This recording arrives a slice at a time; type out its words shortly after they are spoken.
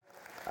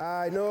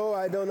I know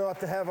I do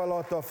not have a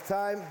lot of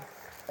time,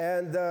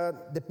 and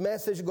the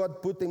message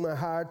God put in my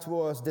heart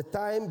was the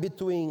time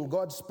between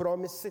God's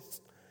promises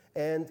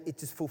and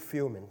its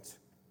fulfillment.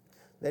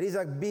 There is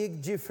a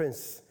big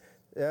difference.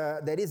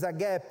 There is a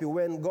gap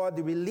when God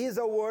releases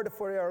a word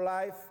for your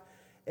life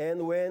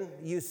and when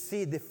you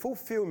see the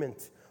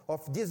fulfillment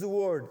of this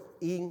word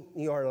in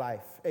your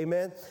life.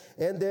 Amen?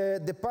 And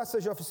the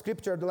passage of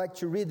Scripture I'd like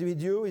to read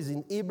with you is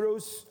in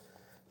Hebrews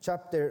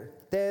chapter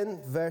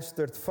 10, verse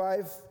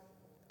 35.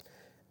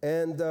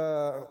 And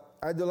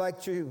I'd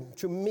like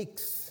to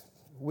mix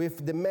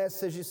with the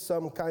message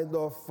some kind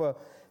of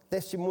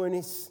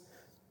testimonies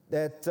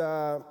that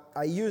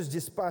I use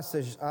this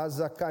passage as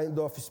a kind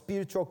of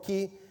spiritual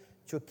key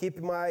to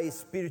keep my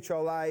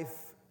spiritual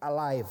life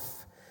alive.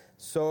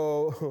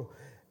 So,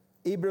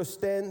 Hebrews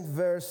 10,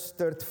 verse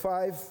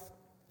 35,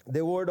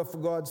 the Word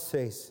of God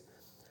says,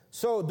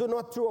 "So do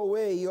not throw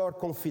away your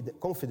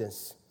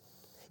confidence.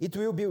 It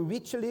will be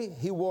richly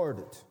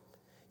rewarded.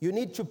 You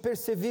need to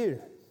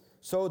persevere,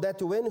 so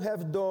that when you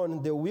have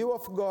done the will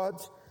of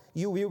God,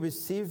 you will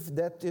receive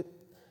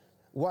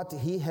what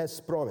He has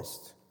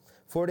promised.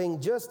 For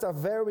in just a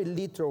very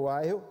little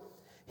while,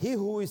 He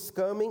who is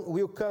coming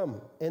will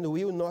come and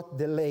will not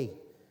delay.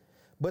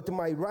 But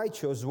my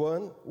righteous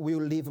one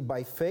will live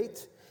by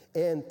faith,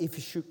 and if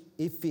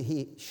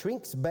he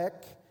shrinks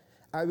back,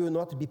 I will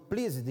not be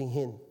pleased in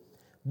him.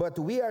 But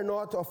we are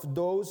not of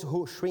those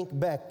who shrink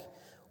back.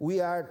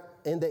 We are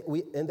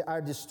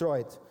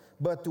destroyed.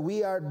 But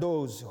we are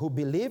those who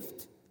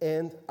believed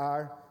and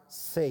are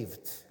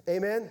saved."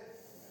 Amen?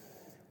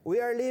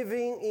 We are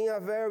living in a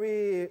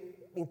very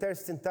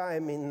interesting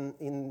time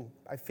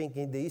I think,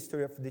 in the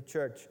history of the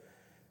church.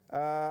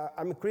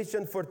 I'm a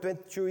Christian for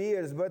 22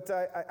 years, but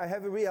I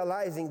have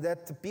realizing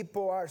that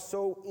people are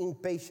so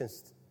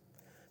impatient.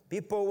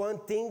 People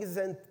want things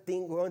and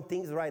want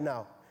things right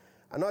now.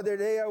 Another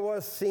day I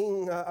was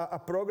seeing a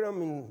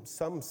program in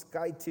some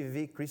Sky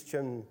TV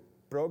Christian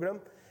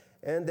program,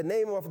 and the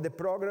name of the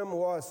program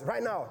was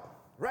Right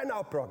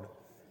Now program.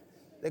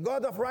 The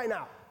God of right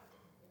now.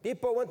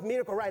 People want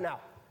miracle right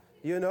now.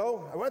 You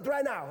know, I want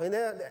right now. And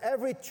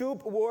every two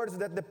words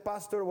that the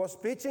pastor was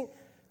preaching,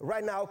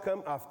 right now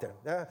come after.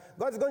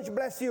 God's going to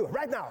bless you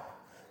right now.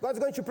 God's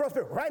going to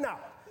prosper right now.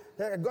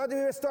 God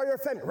will restore your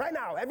family right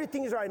now.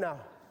 Everything is right now.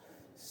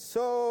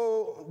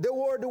 So the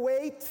word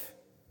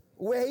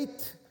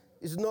wait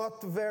is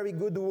not a very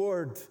good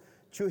word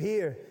to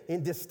hear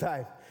in this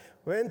time.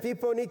 When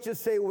people need to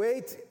say,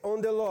 wait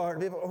on the Lord,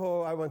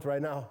 people, I want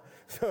right now.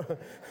 So,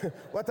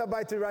 what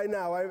about right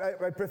now?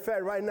 I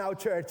prefer right now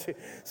church.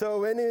 So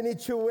when you need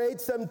to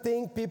wait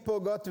something, people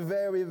got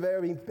very,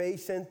 very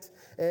impatient.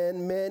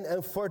 And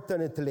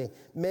unfortunately,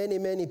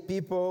 many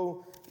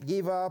people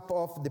give up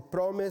of the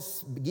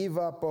promise, give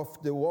up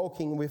of the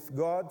walking with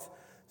God.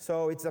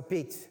 So it's a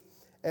pity.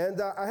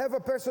 And I have a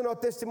personal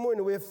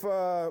testimony with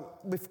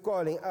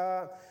Colin.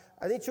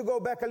 I need to go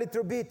back a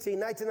little bit. In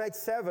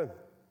 1997,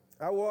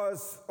 I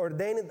was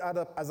ordained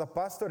as a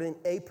pastor in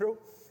April,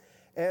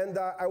 and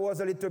I was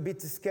a little bit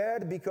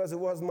scared because it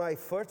was my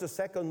first or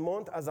second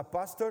month as a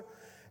pastor,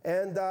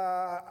 and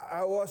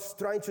I was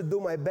trying to do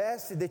my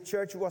best. The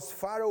church was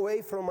far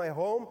away from my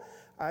home.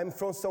 I'm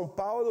from São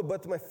Paulo,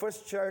 but my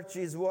first church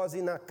was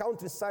in a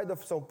countryside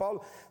of São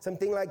Paulo,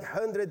 something like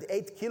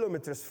 108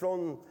 kilometers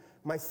from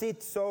my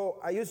city. So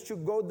I used to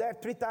go there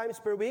 3 times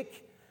per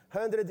week,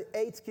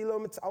 108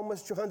 kilometers,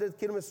 almost 200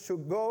 kilometers to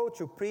go,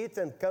 to preach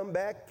and come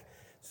back.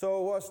 So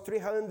it was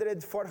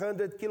 300,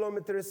 400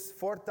 kilometers,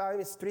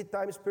 3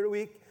 times per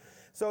week.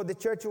 So the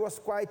church was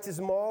quite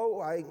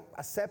small. I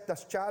accept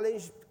as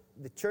challenge.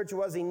 The church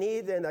was in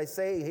need, and I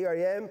say, here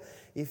I am.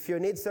 If you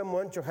need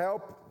someone to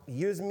help,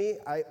 use me.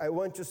 I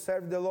want to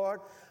serve the Lord.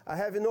 I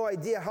have no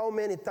idea how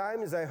many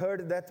times I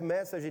heard that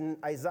message in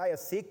Isaiah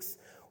 6,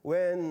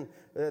 when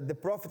the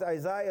prophet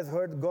Isaiah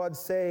heard God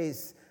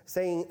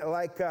saying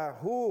like,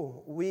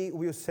 who we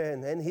will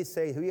send? And he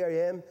said, here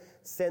I am,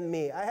 send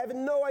me. I have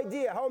no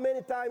idea how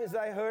many times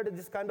I heard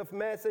this kind of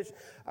message.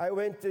 I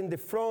went in the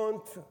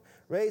front,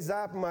 raised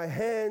up my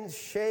hands,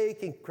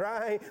 shaking,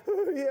 crying,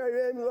 here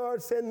I am,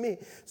 Lord, send me.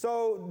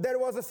 So there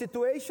was a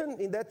situation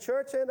in that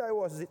church, and I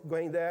was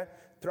going there,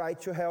 try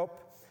to help.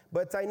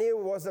 But I knew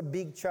it was a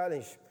big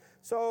challenge.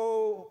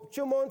 So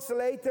 2 months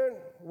later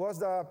was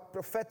the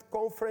prophetic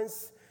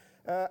conference.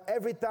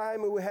 Every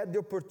time we had the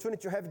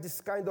opportunity to have this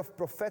kind of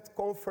prophetic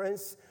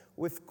conference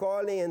with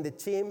Colin and the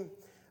team,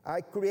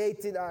 I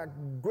created a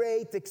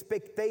great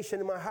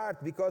expectation in my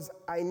heart because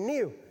I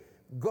knew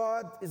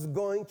God is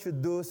going to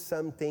do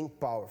something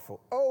powerful.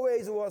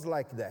 Always was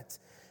like that.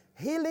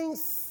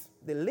 Healings,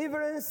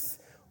 deliverance,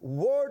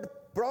 word,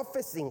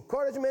 prophecy,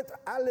 encouragement,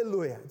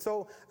 hallelujah.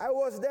 So I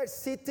was there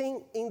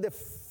sitting in the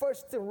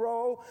first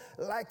row,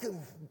 like,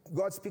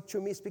 God, speak to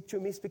me, speak to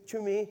me, speak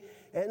to me.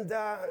 And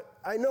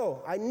I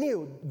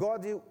knew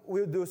God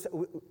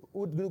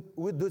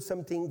would do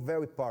something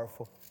very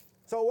powerful.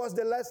 So it was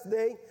the last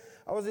day.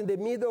 I was in the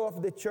middle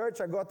of the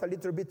church. I got a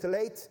little bit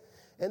late.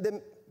 And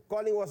then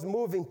Colin was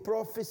moving,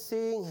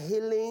 prophesying,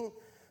 healing.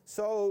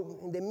 So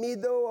in the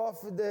middle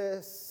of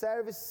the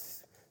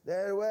service,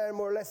 there were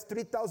more or less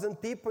 3,000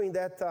 people in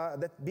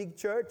that big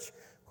church.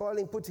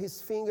 Colin put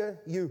his finger,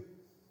 you,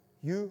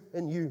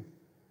 and you.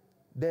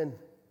 Then,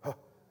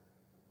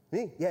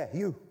 me? Yeah,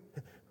 you.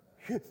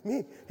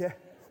 Me? Yeah.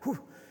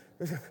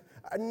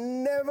 I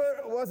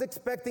never was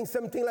expecting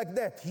something like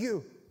that.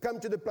 You, come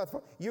to the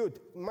platform. You,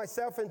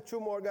 myself and 2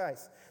 more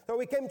guys. So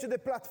we came to the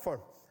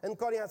platform, and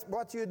Colin asked,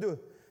 what do you do?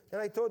 And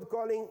I told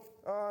Colin,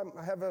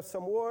 I have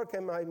some work,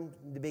 and I'm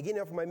the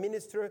beginning of my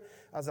ministry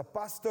as a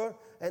pastor.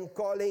 And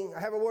Colin, I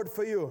have a word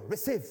for you.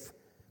 Receive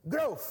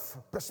growth,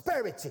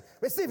 prosperity.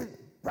 Receive it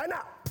right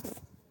now.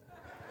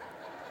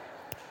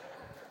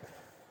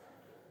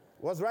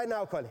 Was right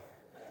now, Colin.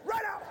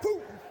 Right now.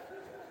 Boom.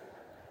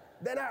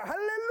 Then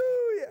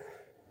hallelujah.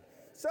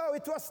 So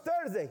it was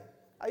Thursday.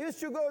 I used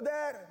to go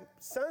there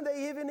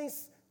Sunday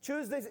evenings,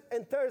 Tuesdays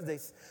and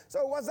Thursdays.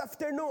 So it was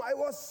afternoon. I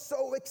was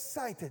so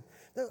excited.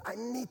 I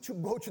need to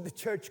go to the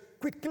church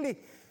quickly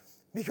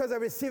because I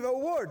received a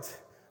word.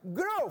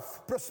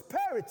 Growth,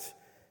 prosperity.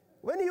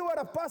 When you are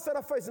a pastor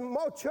of a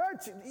small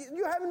church,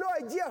 you have no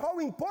idea how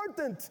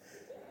important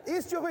it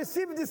is to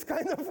receive this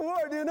kind of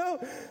word, you know.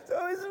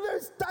 So it's a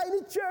very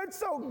tiny church,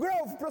 so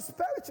growth,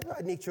 prosperity.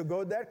 I need to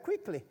go there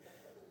quickly.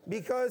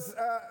 Because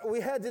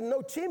we had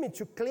no team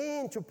to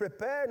clean, to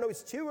prepare, no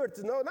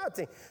stewards, no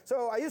nothing.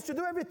 So I used to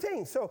do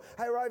everything. So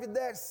I arrived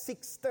there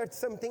 6:30,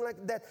 something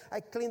like that. I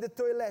cleaned the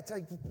toilet,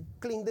 I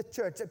cleaned the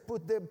church, I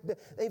put the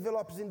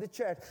envelopes in the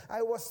church.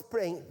 I was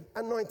praying,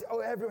 anointing. Oh,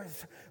 everyone!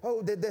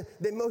 Oh,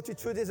 the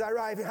multitude is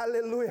arriving.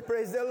 Hallelujah!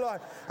 Praise the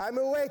Lord. I'm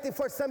waiting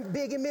for some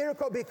big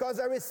miracle because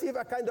I receive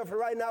a kind of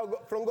right now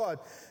from God.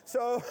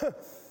 So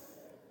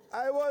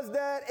I was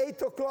there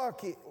 8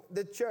 o'clock.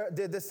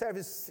 The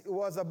service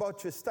was about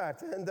to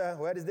start. And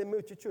where is the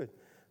multitude?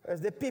 Where's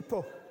the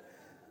people?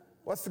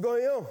 What's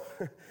going on?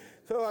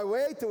 So I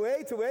wait.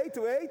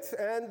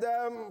 And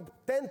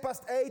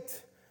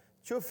 8:10,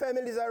 2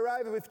 families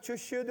arrived with 2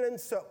 children.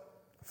 So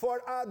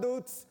 4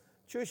 adults,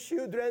 2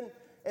 children.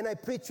 And I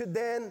preached to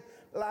them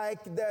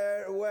like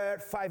there were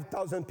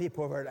 5,000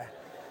 people over there.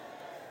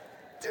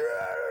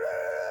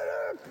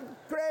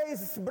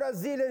 Crazy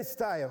Brazilian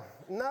style.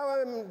 Now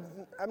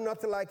I'm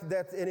not like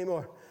that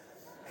anymore.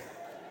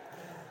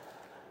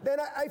 Then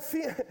I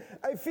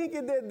think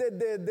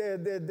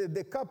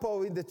the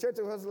couple in the church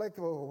was like,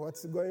 oh,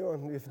 what's going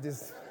on with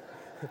this?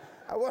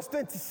 I was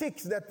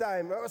 26 that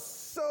time. I was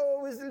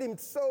so slim,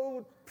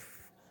 so.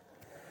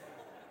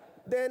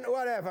 Then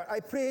whatever. I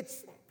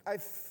preached. I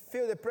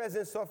feel the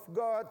presence of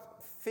God.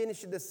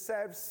 Finished the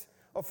service.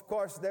 Of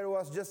course, there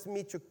was just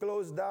me to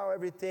close down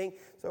everything.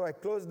 So I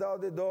closed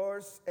down the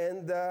doors,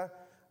 and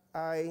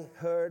I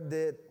heard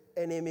the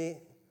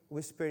enemy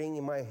whispering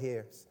in my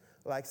ears,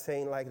 like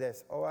saying like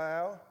this, oh,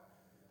 well,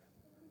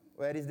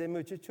 where is the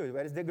multitude?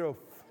 Where is the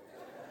growth?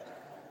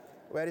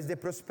 Where is the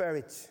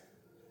prosperity?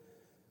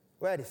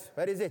 Where is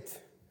it?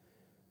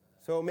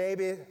 So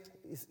maybe it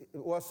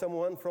was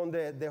someone from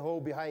the row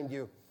behind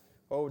you,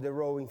 or the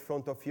row in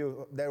front of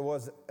you. There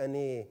was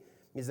any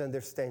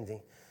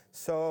misunderstanding.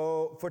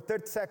 So for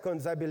 30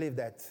 seconds, I believe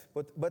that.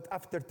 But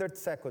after 30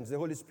 seconds, the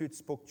Holy Spirit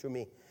spoke to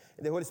me.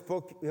 And the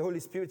Holy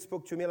Spirit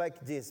spoke to me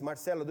like this,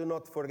 Marcelo, do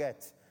not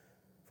forget.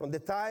 From the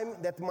time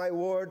that my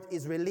word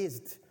is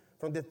released,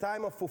 from the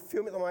time of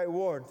fulfillment of my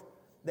word,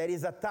 there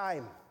is a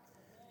time.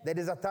 There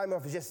is a time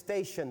of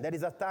gestation. There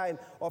is a time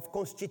of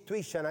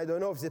constitution. I don't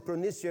know if the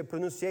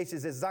pronunciation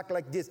is exactly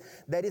like this.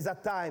 There is a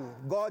time.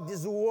 God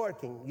is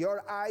working.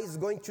 Your eye is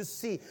going to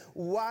see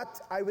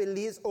what I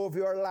release over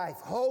your life.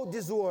 Hold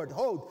this word.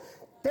 Hold.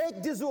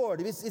 Take this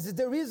word. This is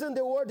the reason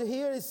the word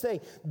here is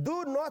saying,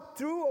 do not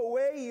throw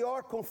away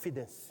your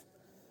confidence.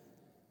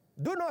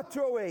 Do not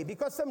throw away.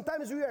 Because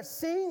sometimes we are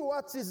seeing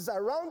what is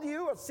around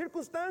you, a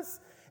circumstance,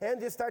 and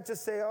you start to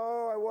say,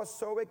 oh, I was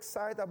so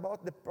excited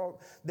about the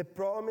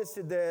promise,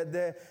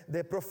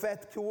 the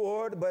prophetic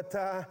word, but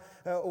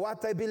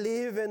what I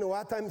believe and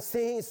what I'm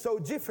seeing is so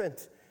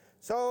different.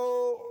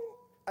 So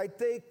I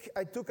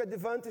took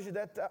advantage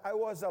that I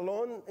was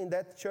alone in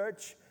that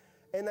church,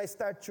 and I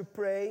started to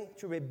pray,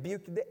 to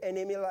rebuke the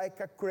enemy like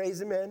a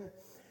crazy man.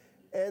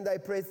 And I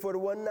prayed for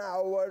 1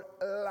 hour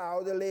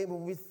loudly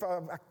with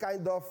a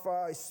kind of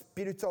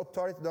spiritual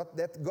authority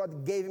that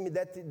God gave me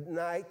that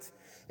night.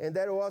 And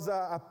there was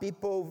a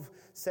people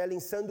selling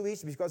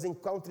sandwiches, because in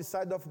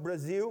countryside of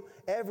Brazil,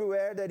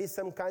 everywhere there is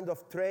some kind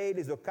of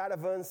trailers or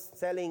caravans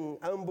selling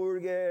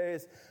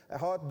hamburgers,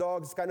 hot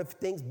dogs, kind of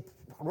things,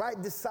 right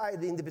in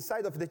the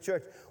beside of the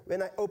church.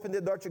 When I opened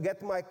the door to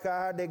get my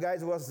car, the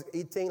guys was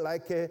eating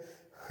like a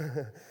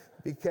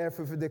be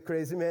careful with the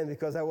crazy man,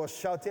 because I was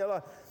shouting a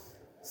lot.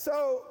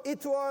 So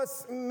it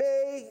was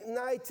May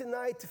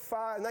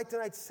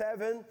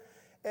 1997,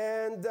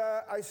 and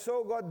I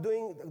saw God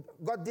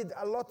did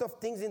a lot of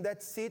things in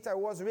that seat. I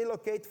was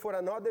relocated for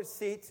another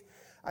seat.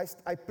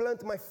 I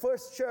planted my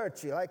first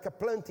church, like a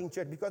planting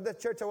church, because that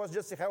church I was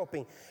just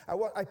helping.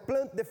 I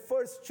planted the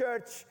first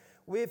church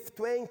with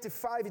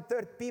 25,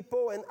 30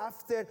 people, and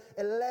after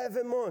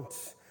 11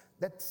 months,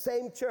 that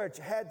same church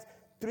had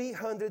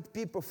 300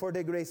 people for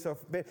the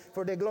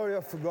glory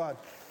of God.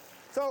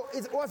 So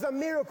it was a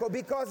miracle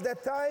because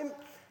that time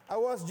I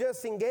was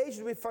just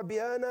engaged with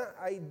Fabiana.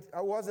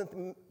 I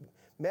wasn't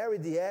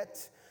married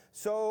yet.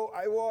 So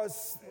I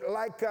was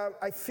like,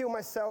 I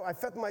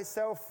felt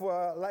myself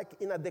like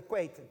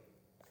inadequate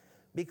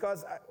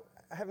because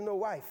I have no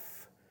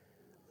wife.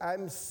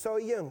 I'm so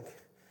young.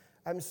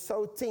 I'm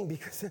so thin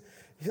because,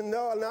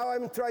 now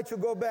I'm trying to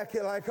go back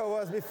like I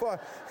was before.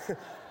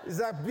 It's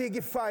a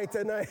big fight,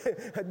 and I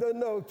don't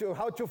know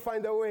how to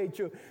find a way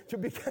to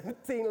become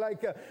thin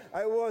like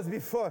I was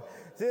before.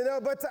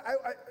 But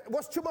it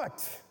was too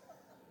much.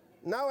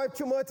 Now I'm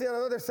too much on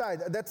another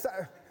side. That's,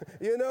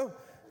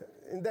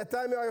 in that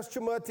time I was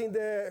too much in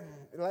the,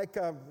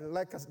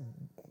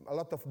 a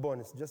lot of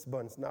bones, just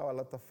bones. Now a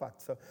lot of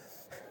fat. So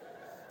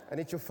I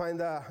need to find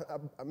a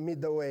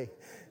middle way.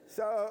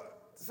 So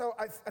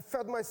I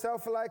felt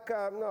myself like,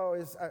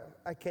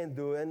 I can't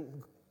do it.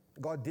 And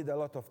God did a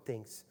lot of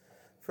things.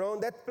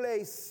 From that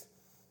place,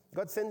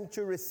 God sent me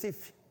to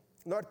Recife,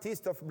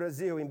 northeast of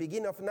Brazil, in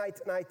beginning of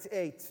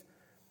 1998.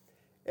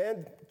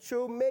 And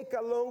to make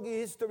a long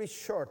history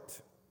short,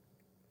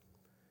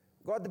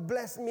 God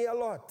blessed me a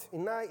lot.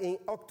 In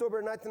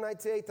October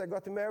 1998, I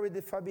got married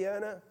to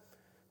Fabiana.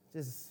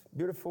 This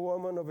beautiful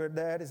woman over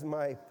there is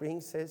my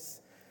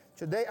princess.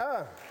 Today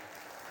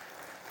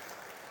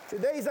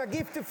is a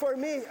gift for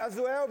me as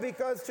well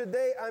because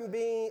today I'm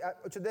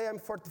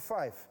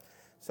 45.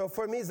 So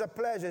for me, it's a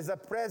pleasure, it's a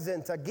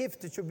present, a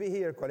gift to be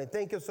here, Colin.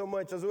 Thank you so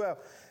much as well.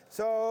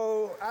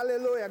 So,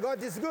 hallelujah,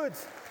 God is good.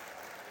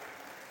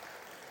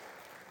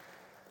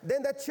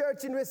 Then the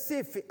church in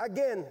Recife,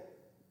 again,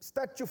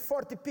 start to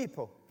 40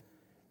 people.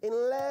 In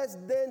less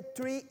than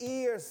 3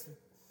 years,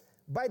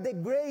 by the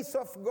grace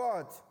of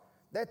God,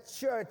 that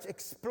church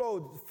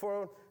exploded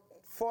from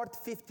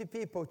 50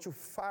 people to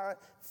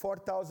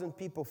 4,000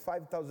 people,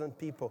 5,000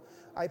 people.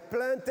 I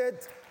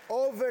planted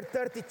over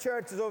 30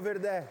 churches over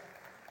there.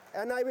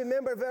 And I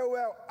remember very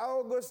well,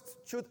 August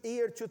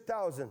year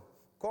 2000,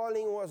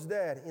 Colin was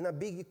there in a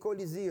big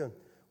Coliseum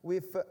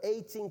with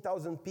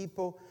 18,000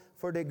 people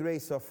for the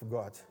grace of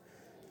God.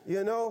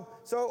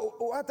 So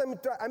what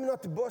I'm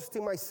not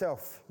boasting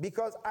myself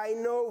because I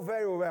know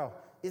very well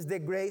is the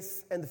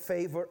grace and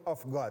favor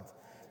of God.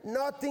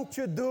 Nothing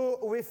to do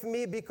with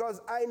me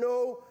because I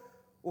know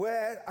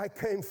where I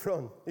came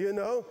from,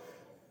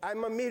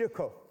 I'm a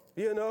miracle,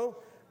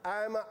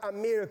 I'm a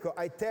miracle.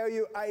 I tell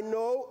you, I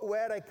know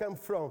where I come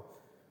from.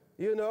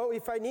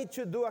 If I need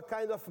to do a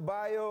kind of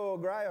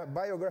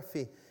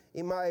biography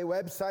in my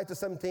website or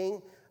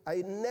something,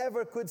 I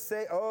never could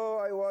say,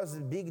 I was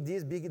big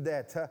this, big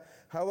that.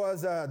 I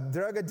was a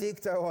drug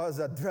addict, I was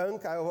a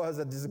drunk, I was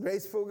a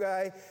disgraceful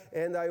guy,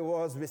 and I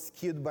was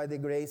rescued by the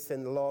grace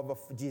and love of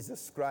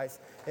Jesus Christ.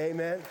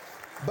 Amen.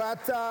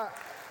 But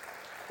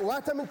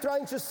what I'm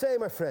trying to say,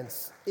 my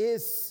friends,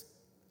 is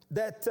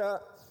that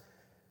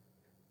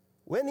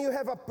when you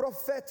have a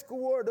prophetic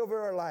word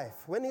over your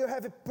life, when you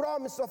have a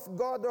promise of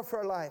God over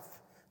your life,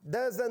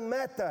 doesn't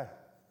matter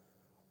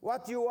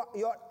what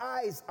your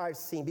eyes are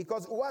seeing,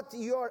 because what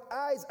your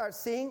eyes are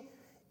seeing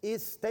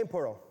is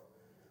temporal.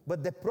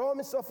 But the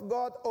promise of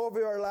God over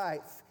your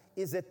life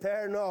is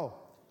eternal.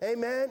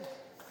 Amen?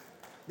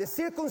 The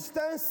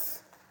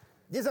circumstance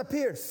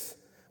disappears,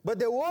 but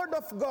the word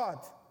of God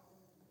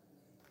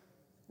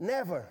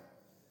never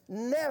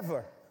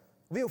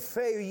will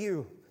fail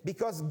you,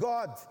 because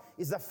God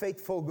is a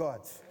faithful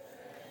God.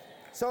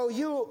 So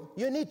you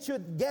need to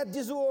get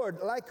this word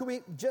like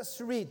we just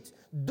read.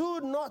 Do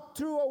not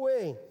throw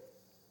away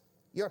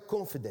your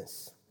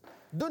confidence.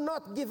 Do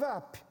not give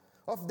up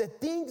of the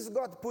things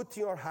God put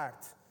in your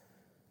heart.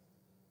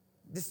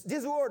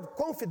 This word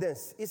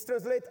confidence is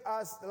translated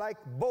as like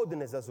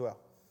boldness as well.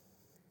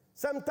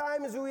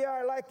 Sometimes we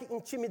are like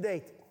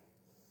intimidated.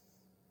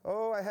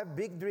 I have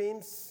big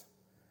dreams.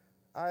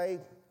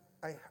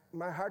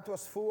 My heart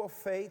was full of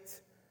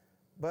faith.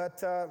 But,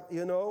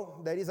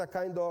 there is a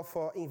kind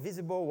of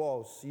invisible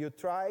walls. You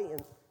try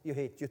and you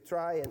hit. You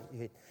try and you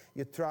hit.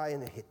 You try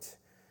and you hit.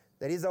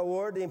 There is a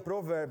word in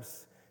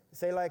Proverbs,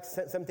 say like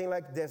something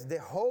like this: the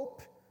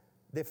hope,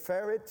 the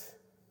ferret,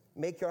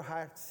 make your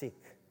heart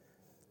sick.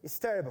 It's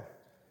terrible,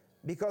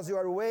 because you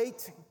are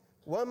waiting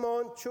 1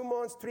 month, 2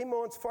 months, 3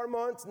 months, 4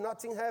 months,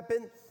 nothing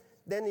happened,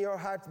 then your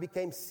heart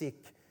became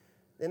sick.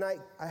 Then I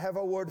have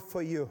a word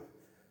for you.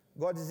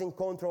 God is in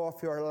control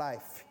of your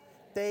life.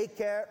 Take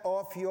care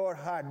of your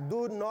heart.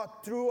 Do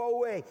not throw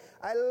away.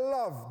 I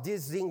love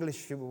this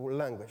English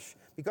language,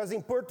 because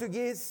in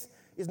Portuguese,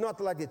 it's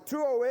not like it.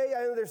 Throw away,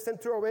 I understand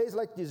throw away is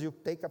like this. You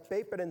take a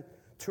paper and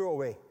throw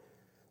away.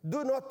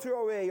 Do not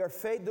throw away your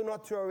faith. Do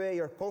not throw away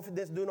your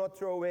confidence. Do not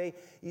throw away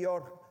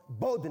your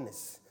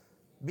boldness.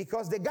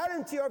 Because the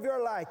guarantee of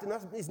your life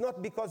is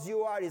not because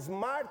you are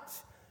smart,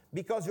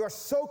 because you are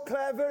so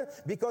clever,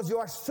 because you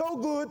are so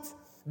good.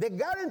 The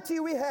guarantee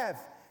we have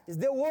is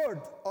the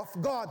word of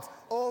God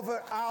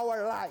over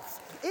our lives.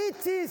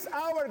 It is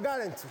our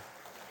guarantee.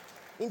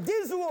 In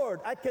this word,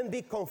 I can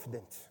be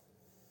confident.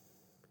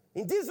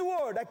 In this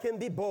word, I can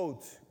be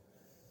bold.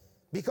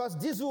 Because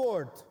this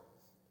word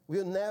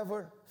will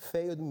never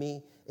fail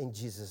me in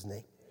Jesus'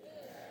 name.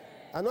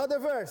 Another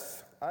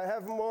verse. I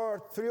have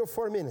more 3 or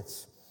 4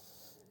 minutes.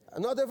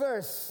 Another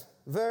verse.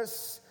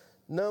 Verse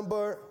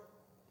number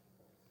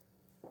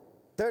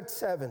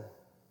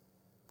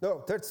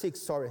 36,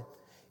 sorry.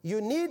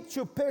 You need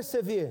to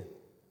persevere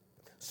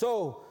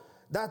so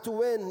that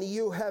when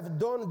you have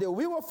done the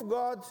will of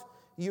God,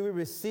 you will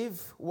receive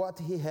what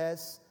He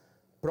has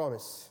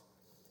promised.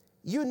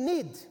 You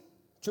need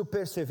to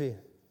persevere.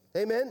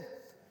 Amen?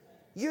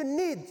 You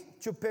need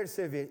to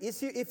persevere.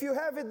 If you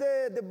have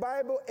the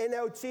Bible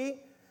NLT,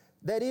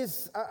 there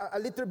is a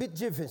little bit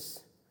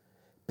difference.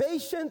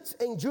 Patient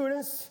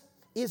endurance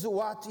is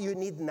what you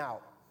need now.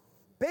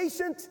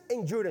 Patient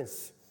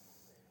endurance.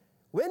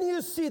 When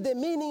you see the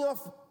meaning of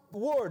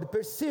word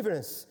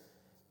perseverance,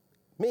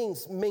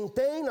 means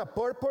maintain a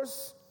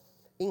purpose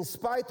in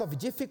spite of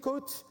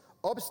difficult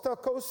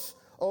obstacles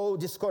or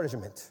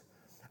discouragement.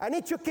 I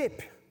need to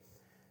keep.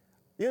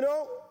 You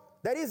know,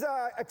 there is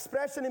an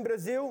expression in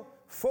Brazil,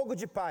 fogo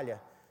de palha.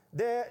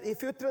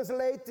 If you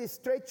translate it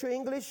straight to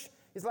English,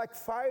 it's like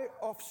fire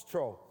of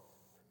straw.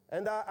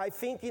 And I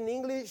think in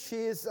English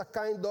is a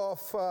kind of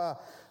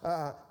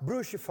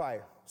brush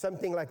fire,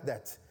 something like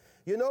that.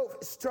 You know,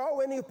 straw,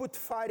 when you put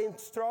fire in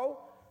straw,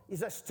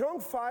 is a strong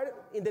fire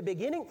in the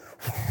beginning,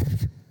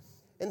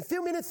 and a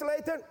few minutes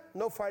later,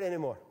 no fire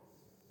anymore.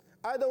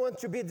 I don't want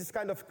to be this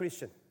kind of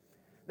Christian.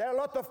 There are a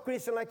lot of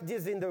Christians like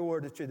this in the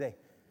world today.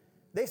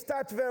 They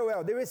start very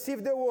well. They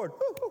receive the word.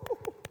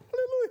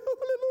 Hallelujah,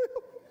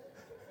 hallelujah.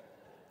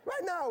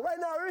 Right now,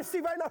 I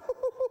receive right now.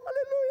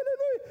 Hallelujah,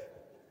 hallelujah.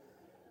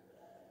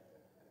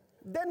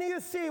 Then you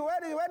see,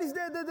 where is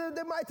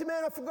the mighty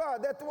man of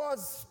God that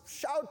was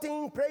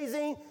shouting,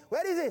 praising?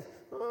 Where is it?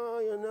 Oh,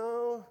 you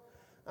know,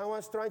 I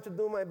was trying to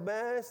do my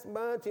best,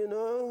 but, you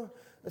know,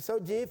 it's so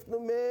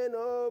difficult, man.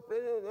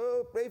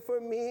 Oh, pray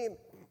for me.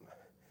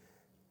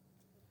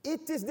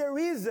 It is the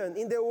reason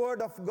in the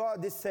Word of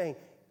God is saying,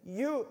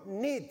 you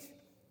need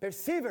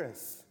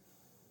perseverance.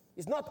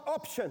 It's not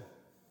option.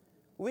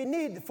 We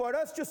need, for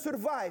us to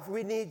survive,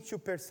 we need to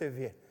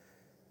persevere.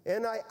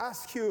 And I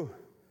ask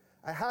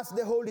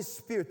the Holy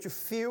Spirit to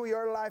fill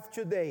your life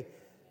today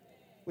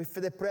with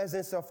the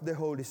presence of the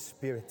Holy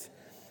Spirit.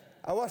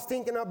 I was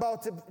thinking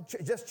about,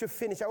 just to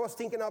finish, I was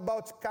thinking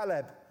about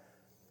Caleb.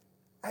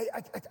 I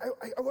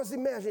was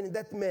imagining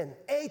that man,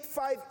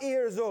 85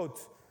 years old.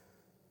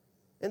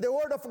 And the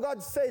Word of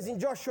God says in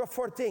Joshua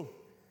 14,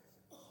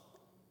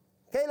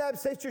 Caleb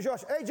says to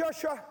Joshua, hey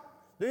Joshua,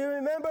 do you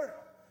remember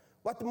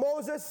what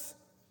Moses,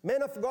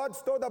 man of God,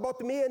 told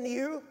about me and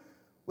you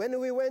when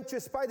we went to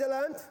spy the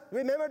land?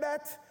 Remember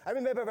that? I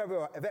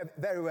remember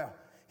very well.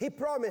 He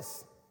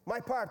promised my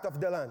part of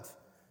the land.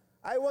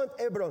 I want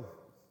Hebron.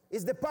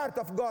 It's the part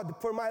of God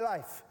for my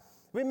life.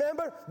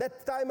 Remember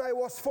that time I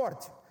was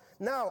 40.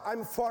 Now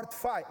I'm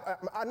 45.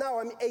 Now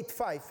I'm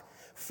 85.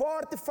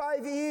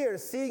 45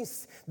 years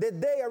since the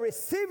day I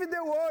received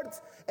the word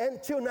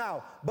until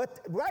now. But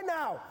right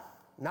now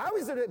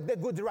is the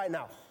good right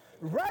now.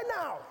 Right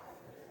now,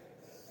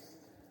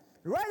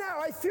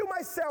 I feel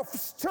myself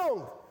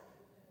strong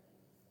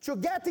to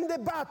get in the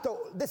battle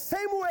the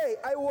same way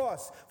I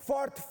was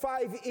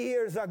 45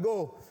 years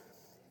ago.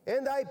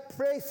 And I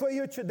pray for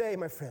you today,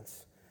 my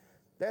friends,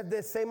 that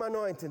the same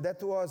anointing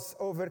that was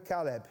over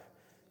Caleb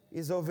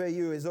is over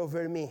you, is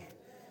over me.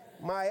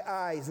 My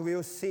eyes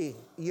will see,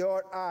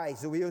 your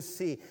eyes will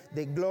see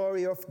the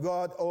glory of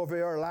God over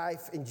your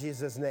life in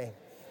Jesus' name.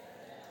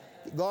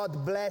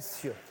 God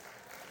bless you.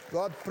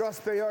 God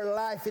prosper your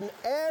life in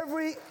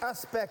every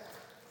aspect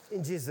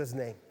in Jesus'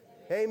 name.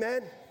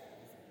 Amen.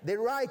 The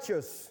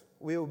righteous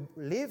will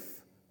live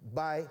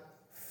by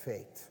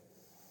faith.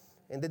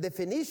 And the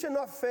definition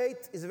of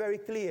faith is very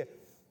clear.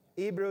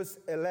 Hebrews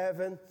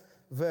 11,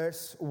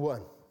 verse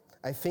 1.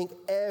 I think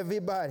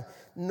everybody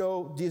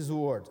knows this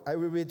word. I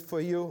will read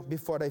for you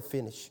before I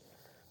finish.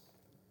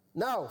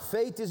 Now,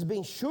 faith is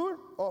being sure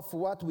of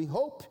what we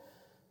hope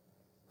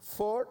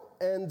for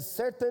and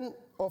certain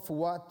of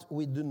what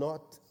we do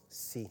not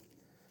see.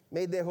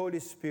 May the Holy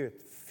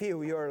Spirit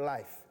fill your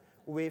life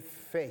with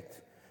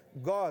faith.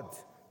 God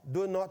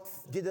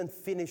didn't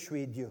finish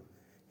with you.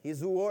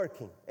 He's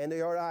working, and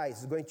your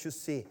eyes are going to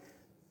see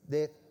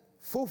the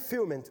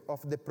fulfillment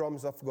of the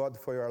promise of God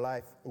for your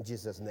life in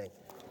Jesus' name.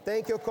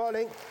 Thank you,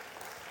 Colin.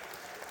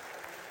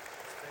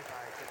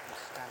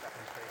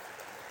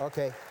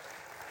 Okay.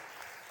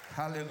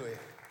 Hallelujah.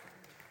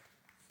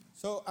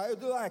 So I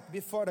would like,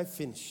 before I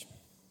finish,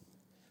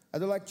 I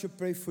would like to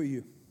pray for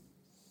you.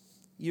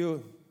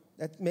 You,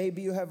 that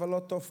maybe you have a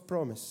lot of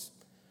promise,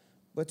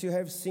 but you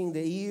have seen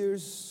the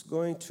years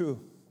going through.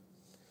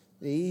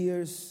 The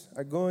years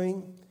are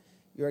going,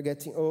 you are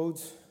getting old,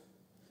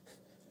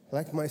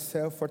 like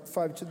myself,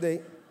 45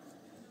 today.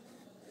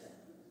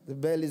 The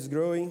belly is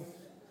growing.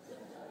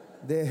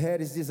 The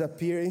hair is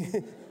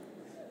disappearing.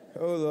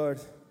 Oh, Lord.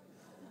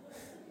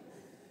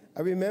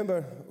 I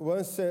remember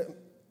once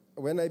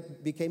when I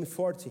became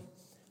 40,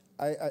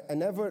 I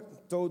never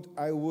thought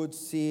I would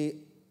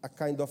see a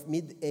kind of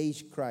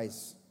mid-age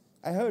crisis.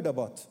 I heard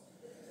about.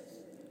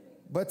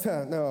 But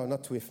no,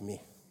 not with me.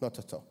 Not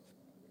at all.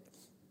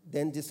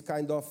 Then this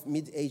kind of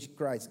mid-age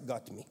crisis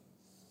got me.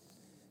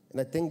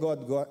 And I thank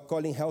God,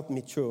 Colin helped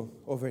me to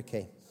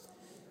overcome.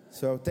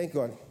 So thank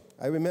God.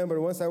 I remember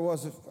once I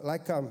was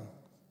like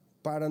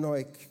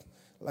paranoid,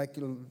 like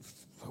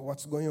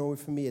what's going on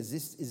with me,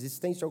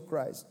 existential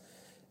crisis.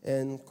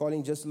 And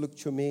Colin just looked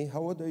to me. How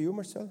old are you,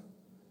 Marcelo?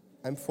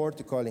 I'm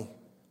 40, Colin.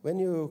 When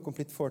you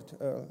complete 40?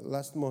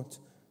 Last month.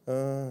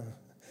 I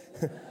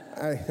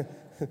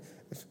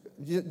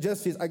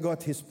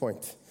got his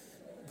point.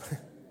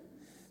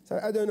 So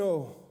I don't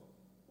know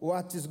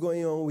what is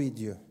going on with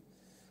you.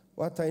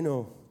 What I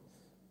know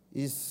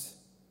is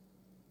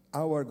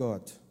our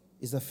God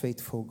is a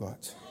faithful God.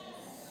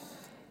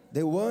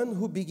 The one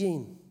who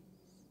begins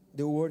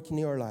the work in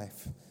your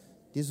life,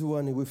 this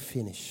one will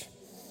finish.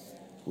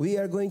 We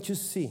are going to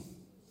see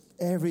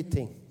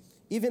everything,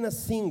 even a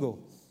single,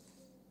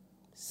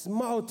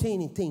 small,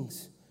 tiny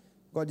things.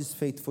 God is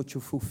faithful to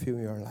fulfill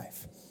in your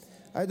life.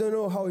 I don't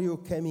know how you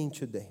came in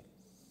today.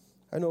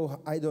 I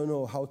don't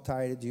know how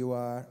tired you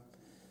are,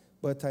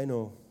 but I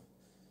know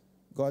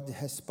God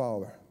has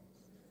power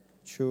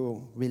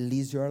to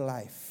release your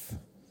life.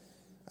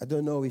 I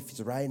don't know if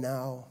it's right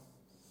now.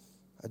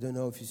 I don't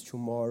know if it's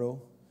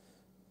tomorrow.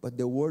 But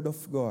the word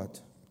of God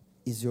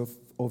is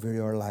over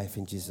your life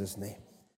in Jesus' name.